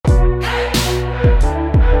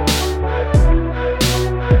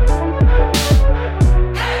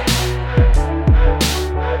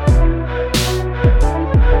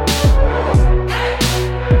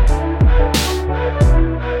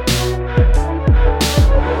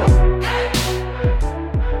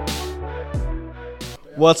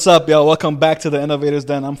What's up, y'all? Welcome back to the Innovators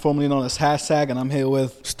Den. I'm formerly known as Hashtag, and I'm here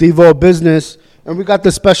with Steve-O Business. And we got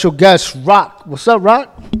the special guest, Roc. What's up, Roc?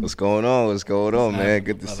 What's going on? What's going on, man?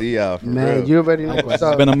 Good to see y'all. For Man, real. you already know what's It's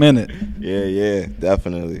up. been a minute. Yeah,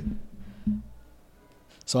 definitely.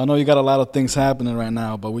 So I know you got a lot of things happening right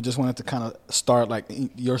now, but we just wanted to kind of start like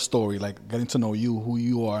your story, like getting to know you, who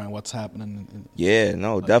you are, and what's happening. Yeah,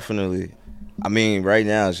 no, definitely. I mean, right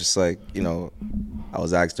now it's just like, I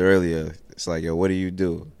was asked earlier, it's like, yo, what do you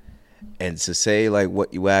do? And to say like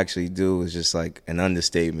what you actually do is just like an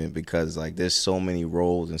understatement, because like there's so many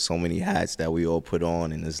roles and so many hats that we all put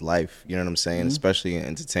on in this life, you know what I'm saying? Mm-hmm. Especially in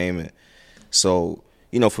entertainment. So,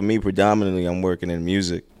 for me, predominantly I'm working in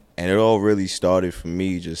music, and it all really started for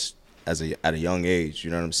me just at a young age, you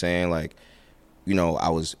know what I'm saying? Like,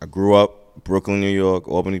 I grew up Brooklyn, New York,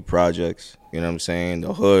 Albany Projects, you know what I'm saying?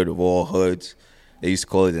 The hood of all hoods. They used to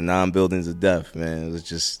call it the 9 buildings of death, man. It was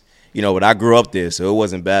just, but I grew up there, so it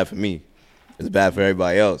wasn't bad for me. It was bad for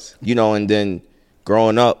everybody else. And then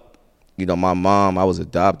growing up, my mom, I was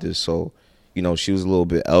adopted, so, she was a little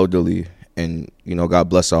bit elderly, and, God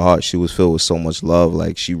bless her heart, she was filled with so much love.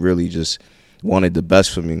 Like, she really just wanted the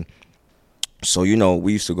best for me. So,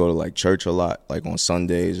 we used to go to, like, church a lot, like, on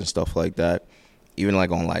Sundays and stuff like that. Even,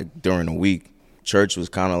 like, during the week. Church was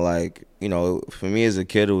kind of like, for me as a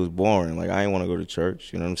kid, it was boring. Like, I didn't want to go to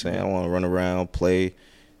church, you know what I'm saying? I want to run around, play,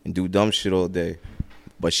 and do dumb shit all day.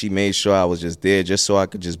 But she made sure I was just there just so I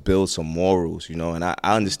could just build some morals, and I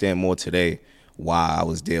understand more today why I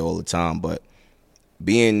was there all the time. But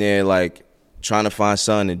being there, like, trying to find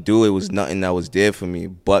something to do, it was nothing that was there for me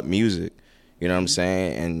but music, you know what I'm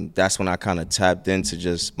saying? And that's when I kind of tapped into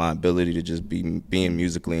just my ability to just being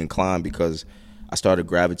musically inclined, because I started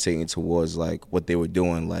gravitating towards, like, what they were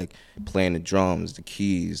doing, like playing the drums, the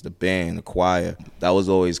keys, the band, the choir. That was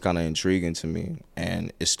always kind of intriguing to me.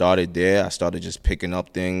 And it started there. I started just picking up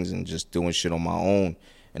things and just doing shit on my own.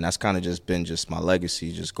 And that's kind of just been just my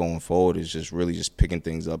legacy just going forward, is just really just picking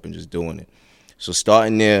things up and just doing it. So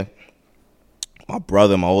starting there, my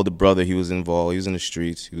older brother, he was involved. He was in the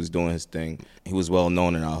streets. He was doing his thing. He was well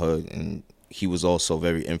known in our hood. And he was also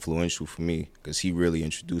very influential for me, because he really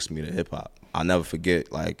introduced me to hip-hop. I'll never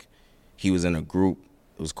forget, like, he was in a group,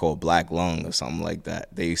 it was called Black Lung or something like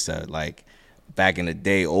that. They used to, like, back in the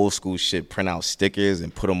day, old school shit, print out stickers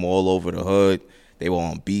and put them all over the hood. They were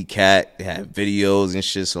on BCAT, they had videos and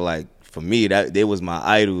shit. So, like, for me, they was my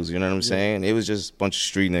idols, you know what I'm saying? It was just a bunch of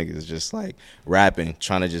street niggas just, like, rapping,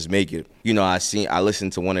 trying to just make it. I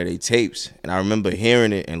listened to one of their tapes, and I remember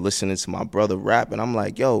hearing it and listening to my brother rap, and I'm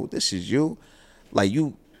like, yo, this is you? Like,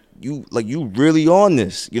 you really on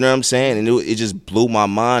this, you know what I'm saying? And it just blew my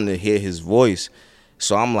mind to hear his voice.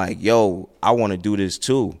 So I'm like, yo, I want to do this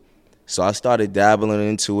too. So I started dabbling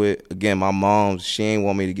into it. Again, my mom, she ain't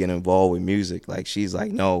want me to get involved with music. Like, she's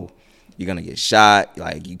like, no, you're going to get shot.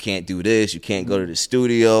 Like, you can't do this. You can't go to the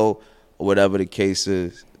studio, or whatever the case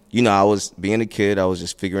is. I was being a kid. I was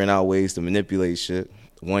just figuring out ways to manipulate shit.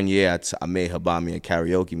 One year, I made her buy me a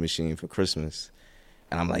karaoke machine for Christmas.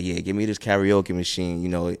 And I'm like, yeah, give me this karaoke machine.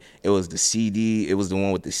 It was the CD. It was the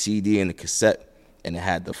one with the CD and the cassette. And it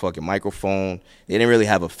had the fucking microphone. They didn't really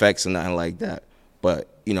have effects or nothing like that. But,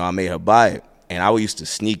 I made her buy it. And I used to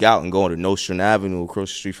sneak out and go to Nostrand Avenue across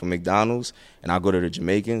the street from McDonald's. And I'll go to the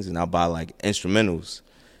Jamaicans and I'll buy, like, instrumentals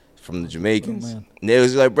from the Jamaicans. And they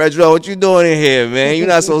was like, Bredro, what you doing in here, man? You're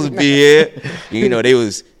not supposed to be here. They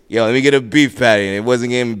was, yo, let me get a beef patty. And it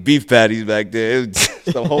wasn't getting beef patties back there. It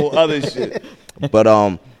was some whole other shit. But,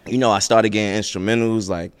 I started getting instrumentals.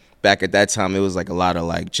 Like, back at that time, it was, like, a lot of,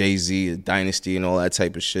 like, Jay-Z, Dynasty, and all that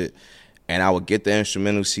type of shit. And I would get the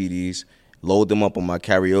instrumental CDs, load them up on my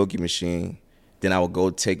karaoke machine. Then I would go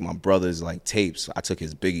take my brother's, like, tapes. I took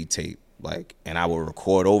his Biggie tape, like, and I would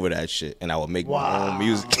record over that shit. And I would make my own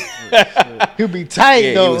music. He'd be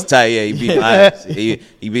tight, though. He was tight. Yeah, he beat my ass. He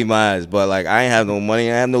beat my ass. But, like, I ain't have no money.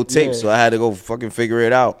 I have no tapes, so I had to go fucking figure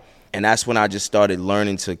it out. And that's when I just started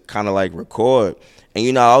learning to kind of, like, record.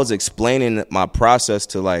 And, I was explaining my process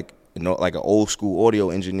to, like, like an old school audio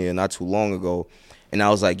engineer not too long ago. And I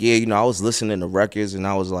was like, yeah, I was listening to records, and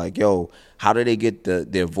I was like, yo, how do they get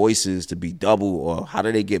their voices to be double, or how do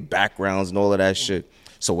they get backgrounds and all of that shit?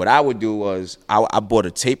 So what I would do was I bought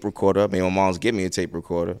a tape recorder. I mean, my mom's give me a tape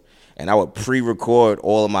recorder. And I would pre-record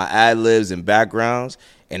all of my ad-libs and backgrounds,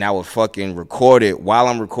 and I would fucking record it while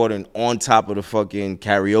I'm recording on top of the fucking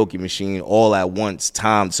karaoke machine all at once,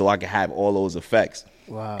 timed, so I could have all those effects.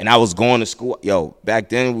 Wow. And I was going to school. Yo, back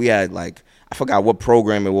then we had, like, I forgot what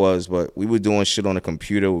program it was, but we were doing shit on the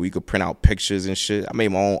computer where we could print out pictures and shit. I made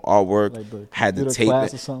my own artwork. Like had the tape.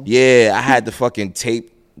 Class or something? Yeah, I had the fucking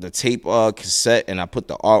tape, cassette, and I put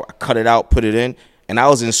the art, I cut it out, put it in, And I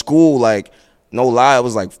was in school, like, no lie, it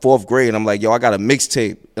was like 4th grade. And I'm like, yo, I got a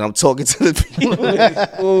mixtape. And I'm talking to the people in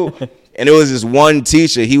school. And it was this one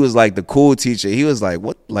teacher. He was like the cool teacher. He was like,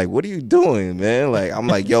 what are you doing, man? Like, I'm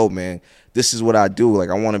like, yo, man, this is what I do. Like,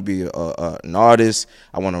 I want to be an artist.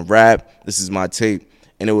 I want to rap. This is my tape.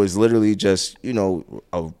 And it was literally just, you know,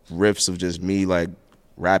 riffs of just me, like,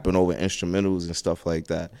 rapping over instrumentals and stuff like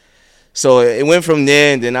that. So it went from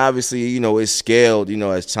there, and then obviously, you know, it scaled, you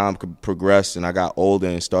know, as time progressed, and I got older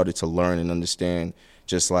and started to learn and understand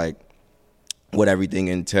just, like, what everything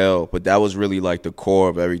entailed. But that was really, like, the core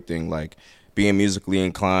of everything, like, being musically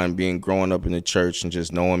inclined, growing up in the church and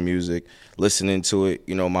just knowing music, listening to it.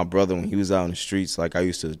 You know, my brother, when he was out in the streets, like, I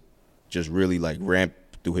used to just really, like, ramp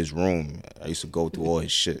through his room. I used to go through all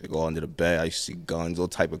his shit, go under the bed. I used to see guns, all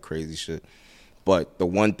type of crazy shit. But the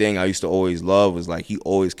one thing I used to always love was, like, he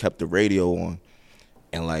always kept the radio on.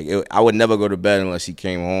 And, like, I would never go to bed unless he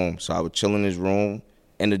came home. So I would chill in his room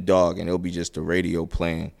in the dark, and it would be just the radio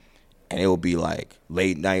playing. And it would be, like,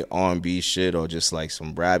 late night R&B shit or just, like,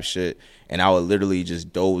 some rap shit. And I would literally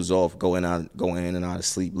just doze off, going in and out of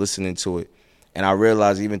sleep, listening to it. And I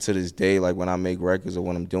realized even to this day, like, when I make records or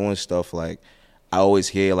when I'm doing stuff, like, I always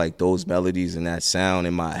hear, like, those melodies and that sound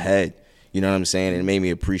in my head. You know what I'm saying? It made me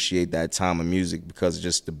appreciate that time of music because of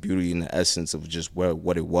just the beauty and the essence of just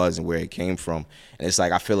what it was and where it came from. And it's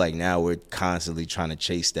like, I feel like now we're constantly trying to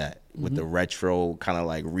chase that with the retro kind of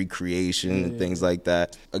like recreation and things like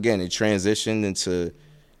that. Again, it transitioned into,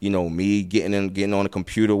 you know, me getting on a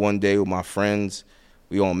computer one day with my friends.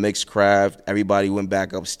 We on Mixcraft. Everybody went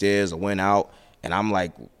back upstairs or went out. And I'm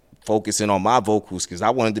like, focusing on my vocals because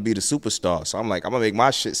I wanted to be the superstar. So I'm like, I'm going to make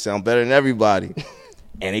my shit sound better than everybody.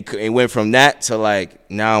 And it went from that to,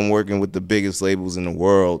 like, now I'm working with the biggest labels in the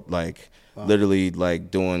world, like, literally,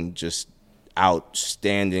 like, doing just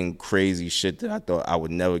outstanding, crazy shit that I thought I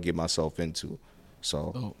would never get myself into.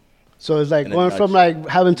 So it's like going from, like,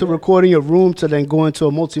 having to record in your room to then going to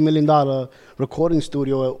a multi-million-dollar recording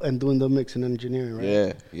studio and doing the mix and engineering,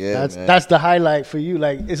 right? Yeah. That's the highlight for you.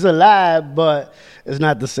 Like, it's a lab, but it's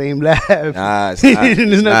not the same lab. Nah, it's not.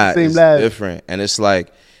 It's not the same lab. It's different. And it's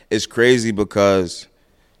like, it's crazy because,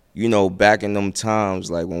 you know, back in them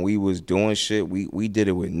times, like, when we was doing shit, we did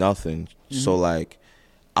it with nothing. So, like,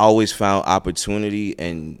 I always found opportunity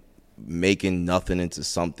in making nothing into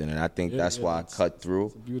something. And I think that's why I cut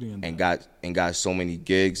through and got so many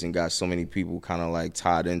gigs and got so many people kind of, like,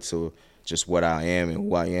 tied into just what I am and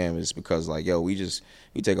who I am, is because, like, yo, we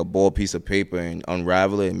take a bald piece of paper and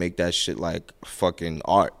unravel it and make that shit like fucking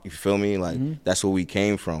art. You feel me? Like, that's where we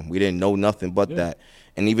came from. We didn't know nothing but that.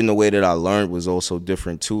 And even the way that I learned was also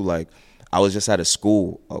different too. Like, I was just at a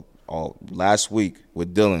school last week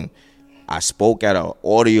with Dylan. I spoke at an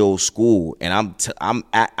audio school, and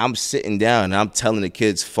I'm sitting down and I'm telling the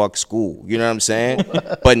kids fuck school. You know what I'm saying?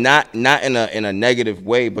 But not in a negative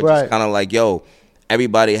way, but just kind of like, yo,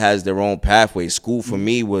 everybody has their own pathway. School for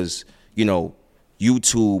me was, you know,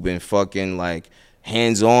 YouTube and fucking, like,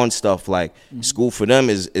 hands-on stuff. Like, school for them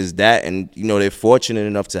is that, and, you know, they're fortunate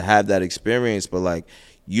enough to have that experience, but, like,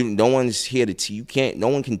 no one's here to no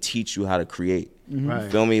one can teach you how to create. You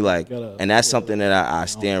feel me? Like, and that's something that I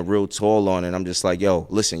stand real tall on, and I'm just like, yo,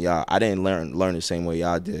 listen, y'all, I didn't learn the same way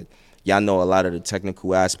y'all did. Y'all know a lot of the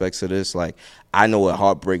technical aspects of this. Like, I know what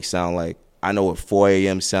heartbreak sound like. I know what 4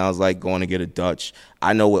 a.m. sounds like going to get a Dutch.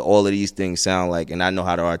 I know what all of these things sound like, and I know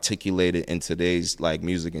how to articulate it in today's, like,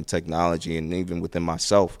 music and technology, and even within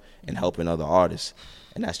myself and helping other artists.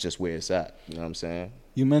 And that's just where it's at. You know what I'm saying?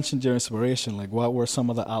 You mentioned your inspiration. Like, what were some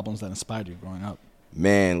of the albums that inspired you growing up?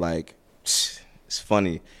 Man, like, it's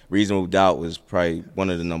funny. Reasonable Doubt was probably one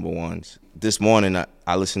of the number ones. This morning,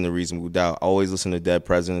 I listened to Reasonable Doubt. I always listen to Dead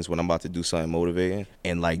Presidents when I'm about to do something motivating.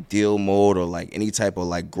 And, like, deal mode or, like, any type of,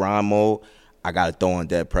 like, grind mode, I got to throw on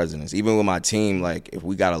Dead Presidents. Even with my team, like, if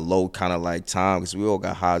we got a low kind of, like, time, because we all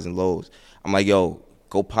got highs and lows, I'm like, yo,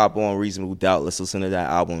 go pop on Reasonable Doubt. Let's listen to that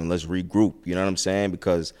album and let's regroup. You know what I'm saying?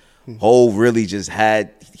 Because Hov really just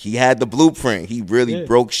had the blueprint. He really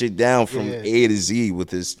broke shit down from A to Z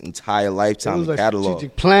with his entire lifetime catalog.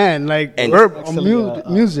 Strategic plan, like,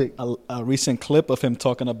 music. A recent clip of him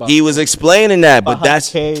talking about. He was explaining that, but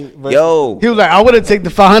that's yo. He was like, I would have taken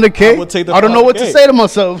the 500K. I don't know what to say to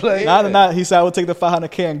myself. Like, he said I would take the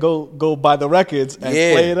 500K and go buy the records and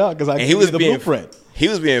play it up because I gave you the blueprint. He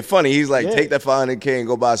was being funny. He's like, take that 500K and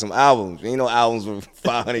go buy some albums. Ain't no albums with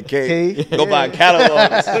 500K. Go buy a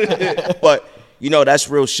catalog. But, you know, that's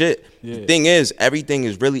real shit. The thing is, everything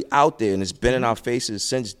is really out there, and it's been in our faces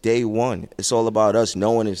since day one. It's all about us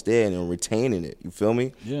knowing it's there and retaining it. You feel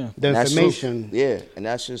me? Yeah. The information. And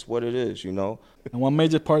that's just what it is, you know? And one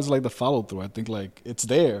major part is like the follow through. I think like it's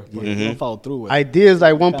there, but you don't follow through with it. Ideas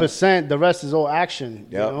like 1%. The rest is all action.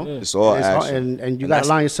 Yeah, You know? it's all action. And you got to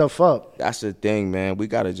line yourself up. That's the thing, man. We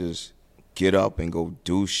got to just get up and go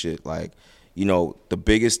do shit. Like, you know, the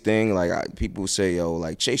biggest thing, like people say, yo,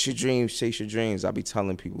 like chase your dreams, chase your dreams. I be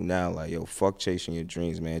telling people now, like, yo, fuck chasing your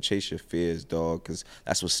dreams, man. Chase your fears, dog, because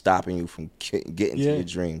that's what's stopping you from getting to your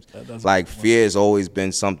dreams. Like, fear has always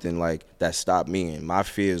been something like that stopped me, and my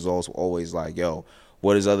fear is also always like, yo,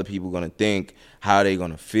 what is other people gonna think? How are they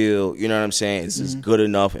gonna feel? You know what I'm saying? Is this good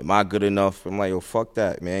enough? Am I good enough? I'm like, yo, fuck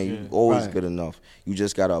that, man. You always good enough. You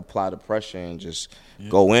just gotta apply the pressure and just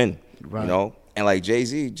go in. You know. And like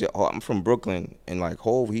Jay-Z, I'm from Brooklyn, and like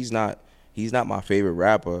Hov, he's not my favorite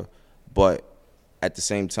rapper, but at the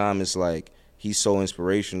same time, it's like he's so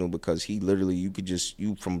inspirational because he literally, you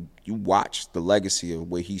watch the legacy of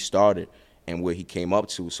where he started and where he came up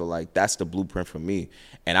to. So like that's the blueprint for me.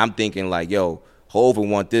 And I'm thinking like, yo, Hov would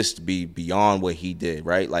want this to be beyond what he did,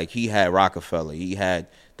 right? Like he had Rockefeller, he had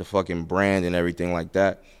the fucking brand and everything like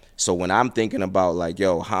that. So when I'm thinking about like,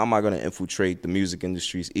 yo, how am I going to infiltrate the music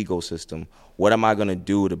industry's ecosystem? What am I going to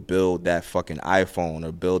do to build that fucking iPhone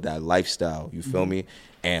or build that lifestyle? You feel me?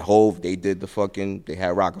 And Hov, they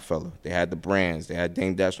had Rockefeller. They had the brands. They had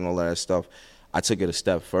Dame Dash and all that stuff. I took it a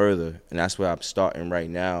step further, and that's where I'm starting right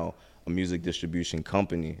now, a music distribution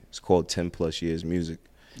company. It's called 10 Plus Years Music.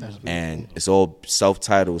 And it's all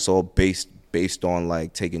self-titled. It's all based on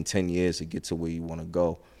like taking 10 years to get to where you want to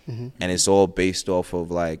go. And it's all based off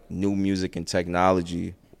of like new music and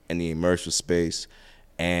technology in the immersive space,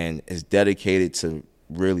 and it's dedicated to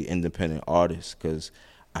really independent artists, because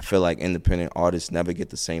I feel like independent artists never get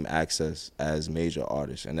the same access as major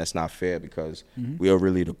artists, and that's not fair because we are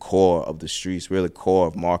really the core of the streets. We're the core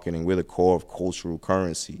of marketing. We're the core of cultural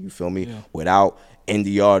currency. You feel me? Yeah. Without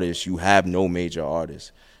indie artists, you have no major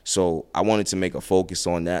artists. So I wanted to make a focus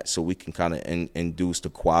on that so we can kind of induce the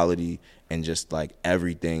quality and just like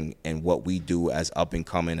everything and what we do as up and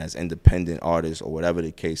coming as independent artists or whatever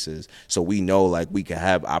the case is. So we know like we can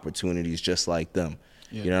have opportunities just like them.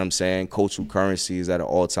 Yeah. You know what I'm saying? Cultural currency is at an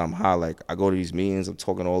all-time high. Like I go to these meetings, I'm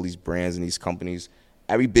talking to all these brands and these companies.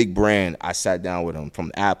 Every big brand, I sat down with them,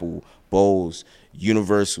 from Apple, Bose,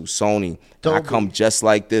 Universal, Sony. I come just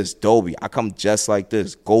like this. Dolby, I come just like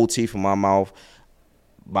this. Gold teeth in my mouth.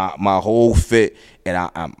 My whole fit, and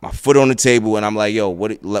I'm my foot on the table, and I'm like, yo,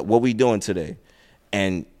 what we doing today?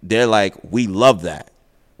 And they're like, we love that.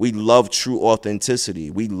 We love true authenticity.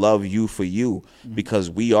 We love you for you, because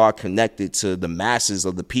we are connected to the masses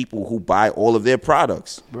of the people who buy all of their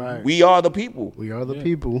products. Right. We are the people. We are the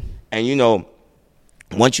people. And you know,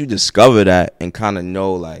 once you discover that and kind of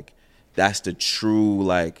know like that's the true,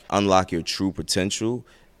 like unlock your true potential,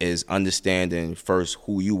 is understanding first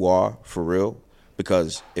who you are for real.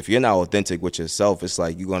 Because if you're not authentic with yourself, it's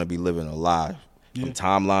like you're gonna be living a lie from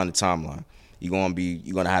timeline to timeline.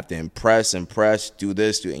 You're gonna have to impress, do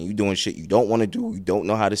this, and you doing shit you don't want to do. You don't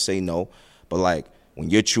know how to say no. But like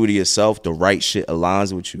when you're true to yourself, the right shit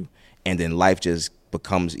aligns with you, and then life just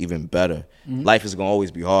becomes even better. Life is gonna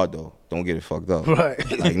always be hard though. Don't get it fucked up. Right.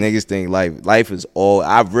 Like niggas think life is all.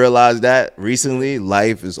 I've realized that recently.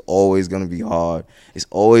 Life is always gonna be hard. It's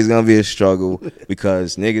always gonna be a struggle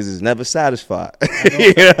because niggas is never satisfied.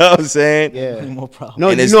 You know what I'm saying? Yeah. More problem. No,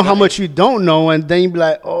 you know how much you don't know, and then you be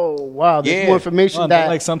like, oh wow, there's more information that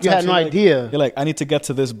like sometimes you had no idea. You're like, I need to get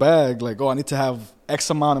to this bag. Like, oh, I need to have X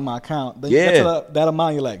amount in my account. Then you get to that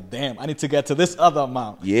amount, you're like, damn, I need to get to this other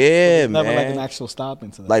amount. Yeah, man. Never like an actual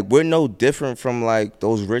stopping to that. Like we're no different from like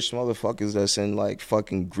those rich motherfuckers that's in like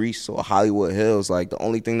fucking Greece or Hollywood Hills. Like the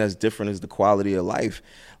only thing that's different is the quality of life.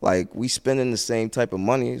 Like we spending the same type of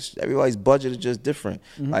money. Everybody's budget is just different.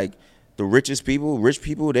 Like the rich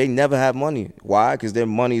people, they never have money. Why? Because their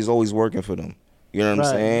money is always working for them. You know what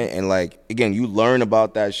I'm saying? And like, again, you learn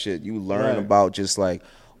about that shit. You learn about just like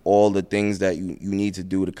all the things that you need to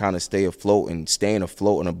do to kind of stay afloat, and staying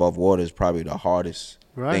afloat and above water is probably the hardest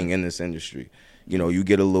thing in this industry. You know, you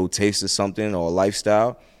get a little taste of something or a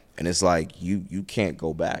lifestyle, and it's like you can't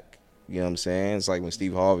go back. You know what I'm saying? It's like when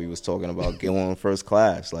Steve Harvey was talking about going on first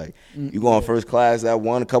class. Like, you go on first class that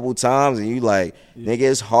one a couple times, and you like, nigga,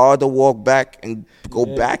 it's hard to walk back and go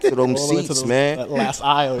back to them seats, man. That last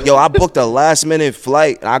aisle. Yo, I booked a last minute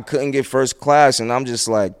flight, and I couldn't get first class, and I'm just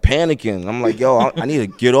like panicking. I'm like, yo, I need to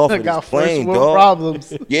get off of this plane, dog.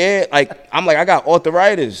 Problems. Yeah, like, I'm like, I got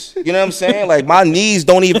arthritis. You know what I'm saying? Like, my knees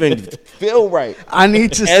don't even feel right. I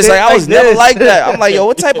need to. And it's like I was never like that. I'm like, yo,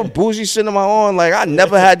 what type of bougie shit am I on? Like, I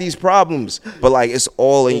never had these problems. But like, it's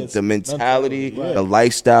all in the mentality, the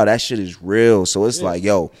lifestyle. That shit is real. So it's like,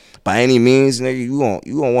 yo, by any means, nigga, you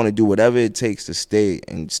gonna want to do whatever it takes to stay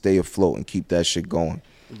afloat and keep that shit going.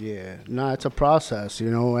 Yeah, no, it's a process,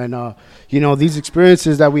 and these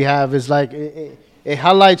experiences that we have is like it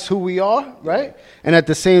highlights who we are, right? And at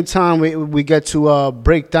the same time, we get to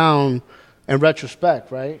break down in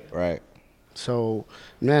retrospect, right? Right. So,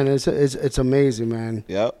 man, it's amazing, man.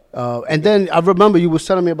 Yep. And then I remember you was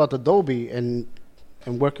telling me about Adobe and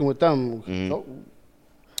working with them.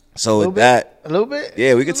 So with that, a little bit.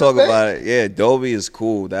 Yeah, we could talk about it. Yeah, Adobe is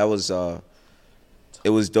cool. That was it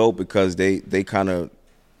was dope because they kind of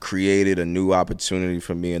created a new opportunity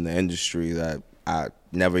for me in the industry that I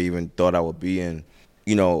never even thought I would be in.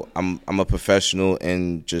 I'm a professional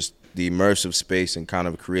in just the immersive space and kind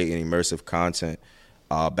of creating immersive content.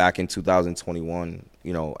 Back in 2021,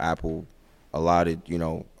 Apple allotted,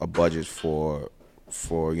 a budget for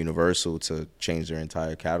Universal to change their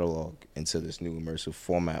entire catalog into this new immersive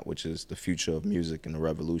format, which is the future of music and the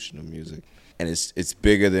revolution of music. And it's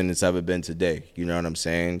bigger than it's ever been today. You know what I'm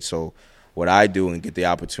saying? So what I do and get the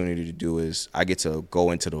opportunity to do is I get to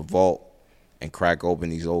go into the vault and crack open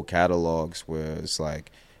these old catalogs where it's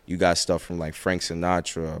like you got stuff from like Frank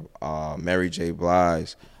Sinatra, Mary J.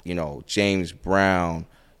 Blige, James Brown,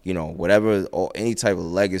 whatever, or any type of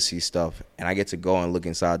legacy stuff. And I get to go and look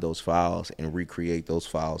inside those files and recreate those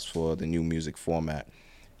files for the new music format.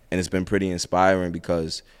 And it's been pretty inspiring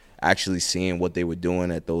because actually seeing what they were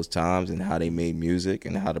doing at those times and how they made music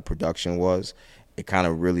and how the production was, it kind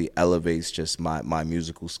of really elevates just my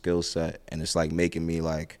musical skill set. And it's like making me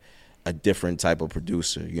like a different type of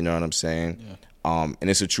producer. You know what I'm saying? Yeah. And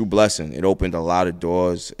it's a true blessing. It opened a lot of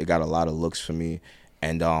doors. It got a lot of looks for me.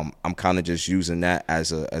 And I'm kind of just using that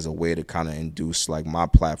as a way to kind of induce like my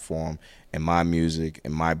platform and my music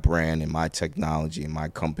and my brand and my technology and my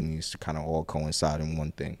companies to kind of all coincide in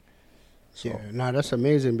one thing. So. Yeah, no, that's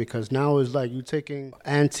amazing because now it's like you taking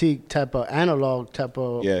antique type of analog type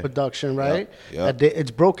of production, right? Yep.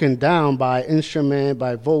 It's broken down by instrument,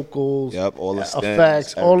 by vocals, all the stems,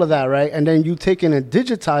 effects, all of that, right? And then you taking and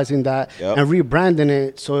digitizing that and rebranding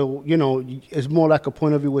it, so it's more like a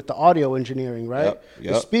point of view with the audio engineering, right?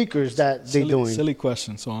 The speakers that they're doing. Silly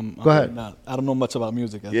question. So Go ahead. I don't know much about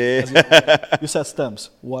music. You said stems.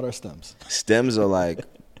 What are stems? Stems are like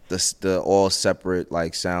the all separate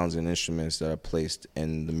like sounds and instruments that are placed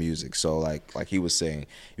in the music. So like he was saying,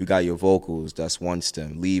 you got your vocals, that's one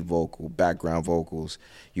stem, lead vocal, background vocals.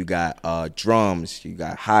 You got drums, you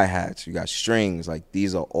got hi-hats, you got strings. Like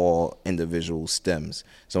these are all individual stems.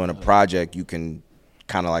 So in a project, you can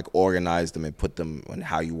kind of like organize them and put them on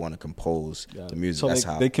how you want to compose the music. So that's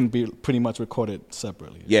how they can be pretty much recorded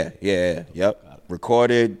separately. Yep.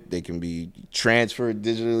 Recorded, they can be transferred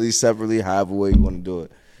digitally, separately, however way you want to do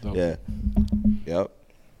it. Dope. Yeah.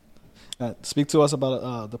 Yep. Speak to us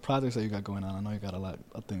about the projects that you got going on. I know you got a lot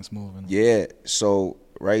of things moving. Yeah. So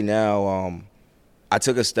right now, I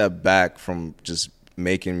took a step back from just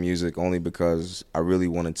making music only because I really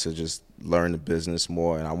wanted to just learn the business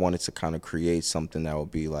more, and I wanted to kind of create something that would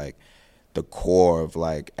be like the core of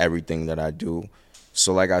like everything that I do.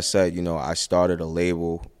 So like I said, I started a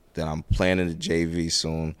label that I'm planning to JV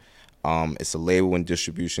soon. It's a label and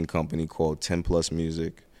distribution company called 10 Plus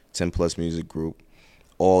Music Group,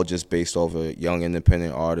 all just based off of young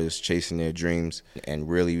independent artists chasing their dreams and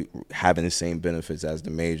really having the same benefits as the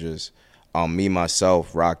majors. Me,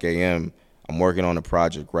 myself, Roc.am, I'm working on a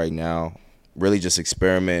project right now, really just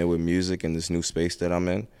experimenting with music in this new space that I'm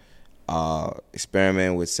in.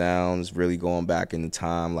 Experimenting with sounds, really going back in the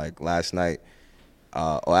time. Like last night,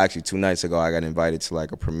 or actually 2 nights ago, I got invited to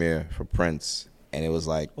like a premiere for Prince. And it was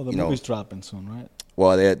like, the movie's dropping soon, right?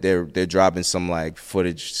 Well, they're dropping some like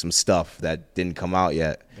footage, some stuff that didn't come out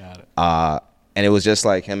yet. Got it. And it was just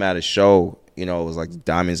like him at a show. It was like the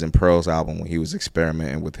Diamonds and Pearls album when he was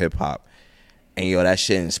experimenting with hip hop. And, yo, that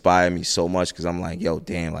shit inspired me so much because I'm like, yo,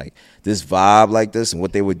 damn, like, this vibe like this and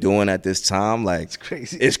what they were doing at this time, like, It's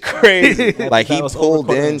crazy. It's crazy. Like, he pulled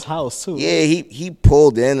in. His house too. Yeah, he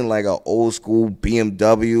pulled in like an old school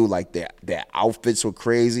BMW. Like, their outfits were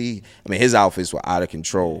crazy. I mean, his outfits were out of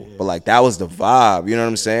control. But, like, that was the vibe. You know what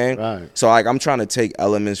I'm saying? Right. So, like, I'm trying to take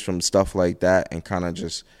elements from stuff like that and kind of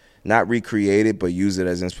just not recreate it, but use it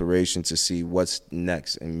as inspiration to see what's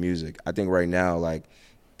next in music. I think right now, like,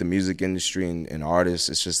 the music industry and artists,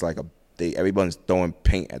 it's just like everyone's throwing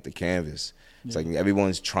paint at the canvas. It's like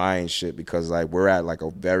everyone's trying shit because like we're at like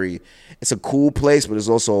it's a cool place, but it's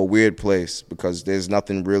also a weird place because there's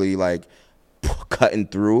nothing really like cutting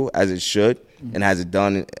through as it should and has it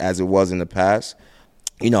done as it was in the past.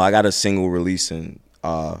 You know, I got a single releasing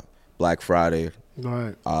Black Friday.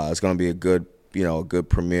 Right. It's gonna be a good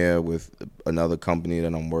premiere with another company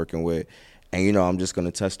that I'm working with. And, you know, I'm just going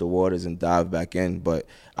to test the waters and dive back in. But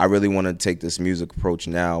I really want to take this music approach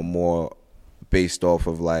now more based off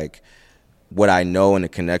of, like, what I know and the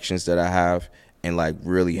connections that I have and, like,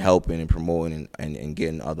 really helping and promoting and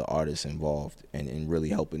getting other artists involved and really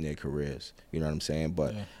helping their careers. You know what I'm saying?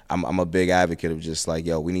 But I'm a big advocate of just, like,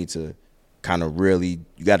 yo, we need to kind of really,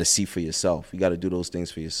 you got to see for yourself. You got to do those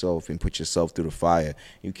things for yourself and put yourself through the fire.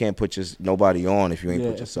 You can't put nobody on if you ain't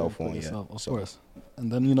put yourself on yet. Of course.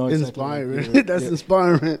 And then you know exactly. Inspiring. That's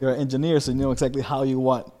inspiring. You're an engineer, so you know exactly how you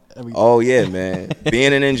want everything. Oh, yeah, man.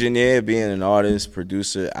 Being an engineer, being an artist,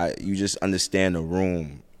 producer, you just understand the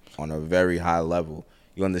room on a very high level.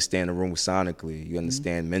 You understand the room sonically. You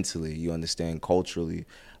understand mentally. You understand culturally.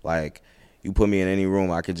 Like, you put me in any room,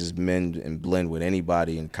 I could just mend and blend with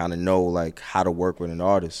anybody and kind of know, like, how to work with an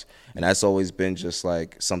artist. And that's always been just,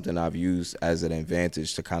 like, something I've used as an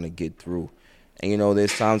advantage to kind of get through. And, you know,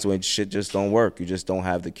 there's times when shit just don't work. You just don't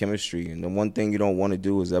have the chemistry. And the one thing you don't want to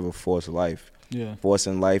do is ever force life. Yeah.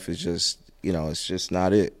 Forcing life is just, you know, it's just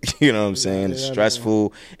not it. You know what I'm saying? It's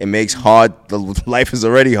stressful. It makes hard. Life is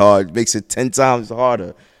already hard. It makes it 10 times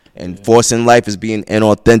harder. And forcing life is being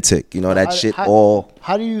inauthentic. You know, that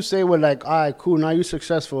How do you say, well, like, all right, cool, now you're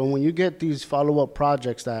successful. And when you get these follow-up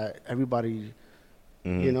projects that everybody,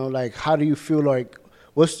 you know, like, how do you feel like,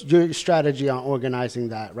 what's your strategy on organizing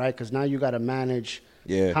that, right? Because now you got to manage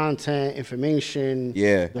content, information,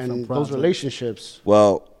 and those relationships.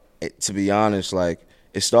 Well, to be honest, like,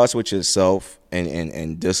 it starts with yourself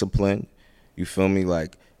and discipline. You feel me?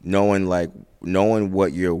 Like, knowing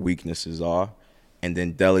what your weaknesses are and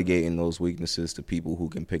then delegating those weaknesses to people who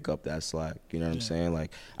can pick up that slack. You know what I'm saying?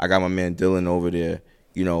 Like, I got my man Dylan over there.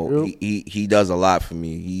 You know, he does a lot for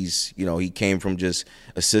me. He's, you know, he came from just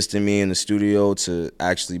assisting me in the studio to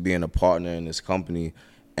actually being a partner in this company.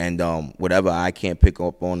 And whatever I can't pick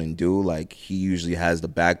up on and do, like, he usually has the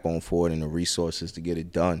backbone for it and the resources to get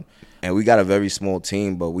it done. And we got a very small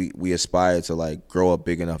team, but we aspire to, like, grow a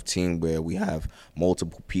big enough team where we have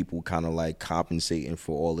multiple people kind of, like, compensating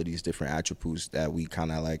for all of these different attributes that we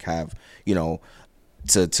kind of, like, have, you know,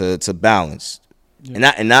 to balance.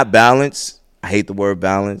 Yeah. And not balance, I hate the word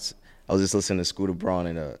balance. I was just listening to Scooter Braun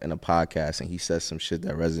in a podcast, and he said some shit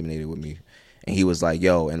that resonated with me. And he was like,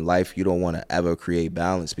 yo, in life, you don't want to ever create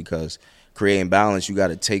balance because creating balance, you got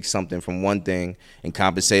to take something from one thing and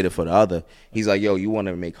compensate it for the other. He's like, yo, you want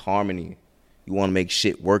to make harmony. You want to make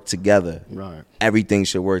shit work together. Right. Everything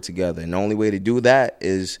should work together. And the only way to do that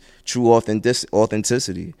is true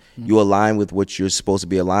authenticity. You align with what you're supposed to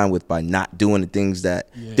be aligned with by not doing the things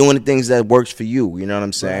that works for you. You know what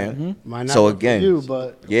I'm saying? Right. Might not so work again, for you,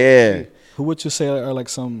 but who would you say are like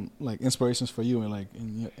some like inspirations for you and like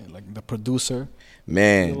in like the producer?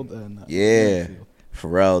 Man, field and,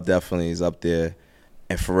 Pharrell definitely is up there.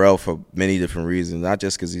 And Pharrell for many different reasons, not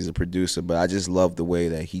just because he's a producer, but I just love the way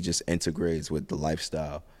that he just integrates with the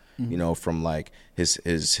lifestyle. You know, from like his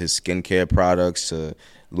skincare products to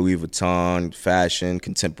Louis Vuitton, fashion,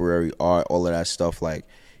 contemporary art, all of that stuff. Like,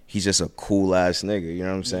 he's just a cool ass nigga. You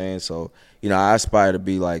know what I'm saying? So, you know, I aspire to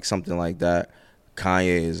be like something like that.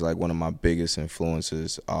 Kanye is like one of my biggest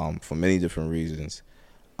influences for many different reasons.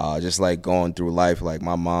 Just like going through life, like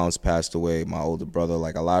my mom's passed away, my older brother,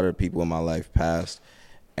 like a lot of people in my life passed.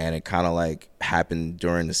 And it kind of like happened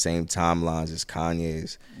during the same timelines as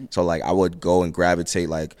Kanye's. So like I would go and gravitate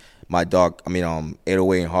like my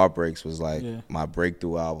 808 and Heartbreaks was like my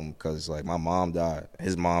breakthrough album because like my mom died.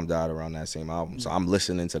 His mom died around that same album. So I'm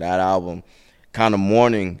listening to that album, kind of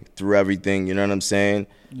mourning through everything, you know what I'm saying?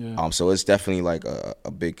 Yeah. So it's definitely like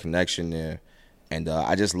a big connection there. And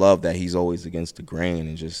I just love that he's always against the grain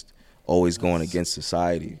and just always going against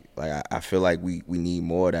society. Like I feel like we need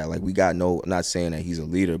more of that. Like we got I'm not saying that he's a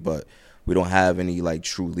leader, but we don't have any like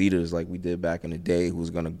true leaders like we did back in the day who's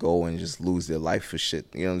gonna go and just lose their life for shit.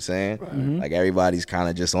 You know what I'm saying? Mm-hmm. Like everybody's kind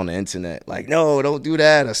of just on the internet, like, no, don't do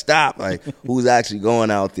that or stop. Like who's actually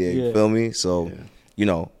going out there? You feel me? So, you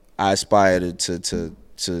know, I aspire to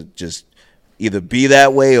just either be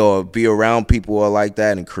that way or be around people who are like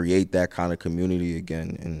that and create that kind of community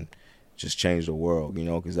again and just change the world, you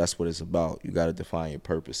know, because that's what it's about. You got to define your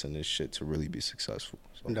purpose in this shit to really be successful.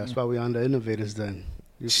 So. And that's why we're on the innovators then.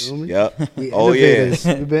 You feel me? Yep. Oh, yeah.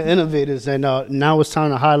 We've been innovators, and now it's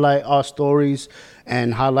time to highlight our stories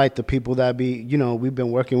and highlight the people that we've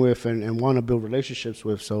been working with and want to build relationships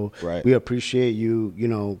with. So we appreciate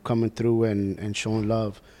you, coming through and showing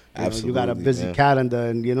love. Absolutely. You got a busy calendar,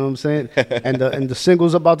 and you know what I'm saying? and the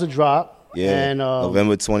single's about to drop. Yeah. And,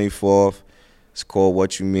 November 24th. It's called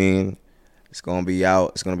What You Mean. It's going to be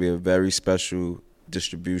out. It's going to be a very special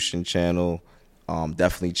distribution channel.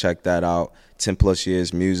 Definitely check that out. 10 Plus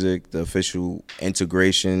Years Music, the official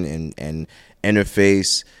integration and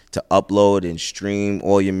interface to upload and stream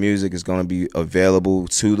all your music is going to be available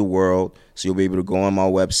to the world. So you'll be able to go on my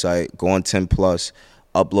website, go on 10 Plus,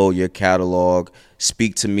 upload your catalog,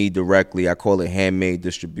 speak to me directly. I call it handmade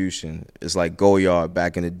distribution. It's like Goyard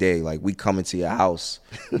back in the day. Like we come into your house,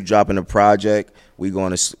 you dropping a project, we're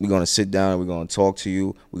gonna sit down and we're gonna talk to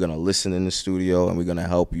you. We're gonna listen in the studio and we're gonna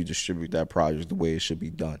help you distribute that project the way it should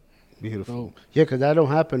be done. Beautiful. Yeah, because that don't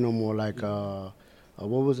happen no more. Like,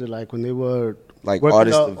 what was it like when they were like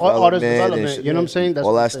artist development, you know what I'm saying?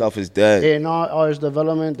 All that stuff is dead. Yeah, no, artist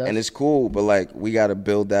development. And it's cool, but like we got to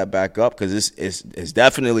build that back up because it's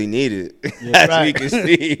definitely needed, as we can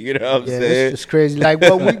see. You know what I'm saying? It's crazy. Like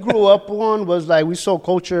what we grew up on was like we saw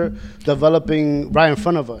culture developing right in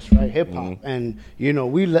front of us, right? Hip hop, and we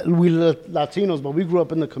Latinos, but we grew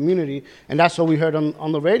up in the community, and that's what we heard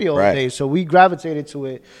on the radio all day. So we gravitated to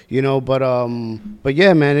it, But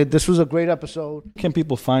yeah, man, this was a great episode. Can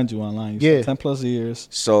people find you online? 10 plus years.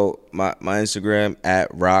 So my Instagram at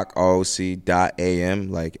roc.am,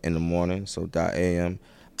 like in the morning, so .am.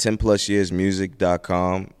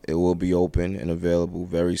 10plusyearsmusic.com. It will be open and available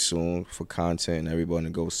very soon for content and everyone to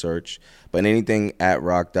go search. But anything at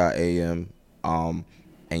roc.am. And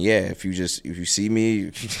yeah, if you see me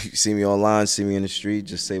online, see me in the street,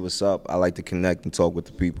 just say what's up. I like to connect and talk with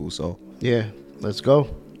the people. So yeah, let's go.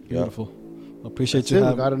 Beautiful. Appreciate you.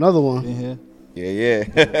 We got another one. Yeah.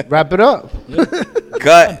 Yeah. Wrap it up.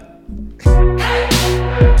 Cut.